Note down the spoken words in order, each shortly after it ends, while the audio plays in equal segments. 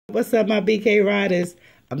What's up, my BK riders?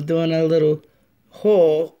 I'm doing a little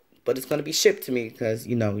haul, but it's going to be shipped to me because,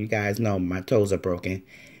 you guys know my toes are broken.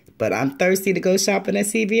 But I'm thirsty to go shopping at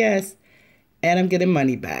CVS, and I'm getting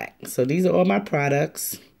money back. So these are all my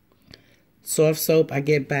products. Soft soap, I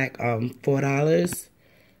get back $4.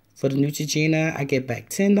 For the Neutrogena, I get back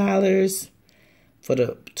 $10. For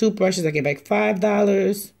the toothbrushes, I get back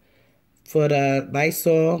 $5. For the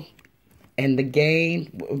Lysol and the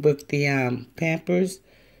Gain with the Pampers,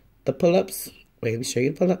 the pull-ups. Wait, let me show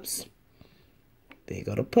you the pull-ups. There you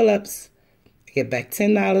go, the pull-ups. I get back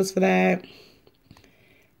 $10 for that.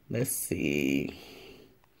 Let's see.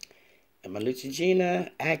 And my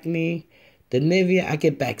Neutrogena, Acne, the Nivea, I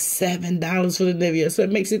get back $7 for the Nivea. So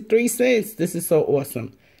it makes it 3 cents. This is so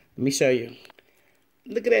awesome. Let me show you.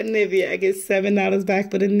 Look at that Nivea. I get $7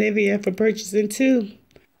 back for the Nivea for purchasing 2.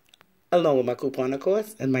 Along with my coupon, of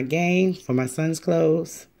course, and my Gain for my son's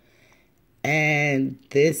clothes. And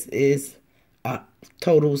this is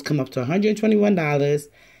totals come up to $121,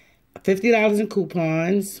 $50 in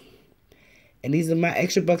coupons. And these are my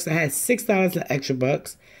extra bucks. I had $6 in extra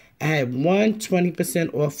bucks. I had one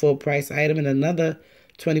 20% off full price item and another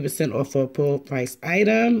 20% off for a full price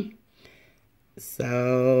item.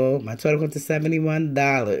 So my total comes to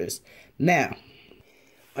 $71. Now,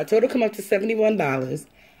 my total come up to $71.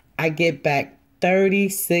 I get back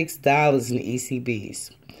 $36 in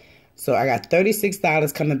ECBs. So I got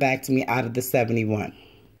 $36 coming back to me out of the $71.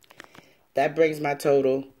 That brings my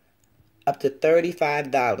total up to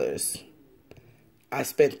 $35. I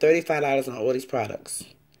spent $35 on all these products.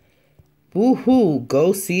 Woohoo!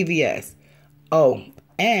 Go CVS. Oh,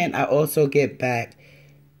 and I also get back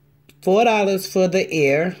 $4 for the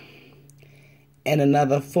ear and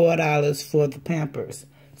another $4 for the Pampers.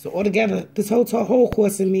 So altogether, this whole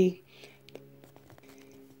costing me.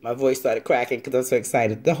 My voice started cracking because I'm so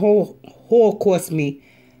excited. The whole cost me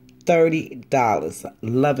 $30.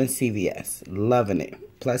 Loving CVS. Loving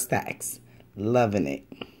it. Plus tax. Loving it.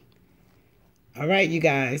 All right, you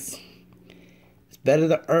guys. It's better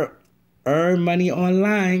to earn money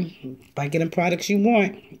online by getting products you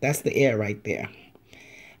want. That's the air right there.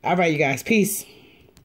 All right, you guys. Peace.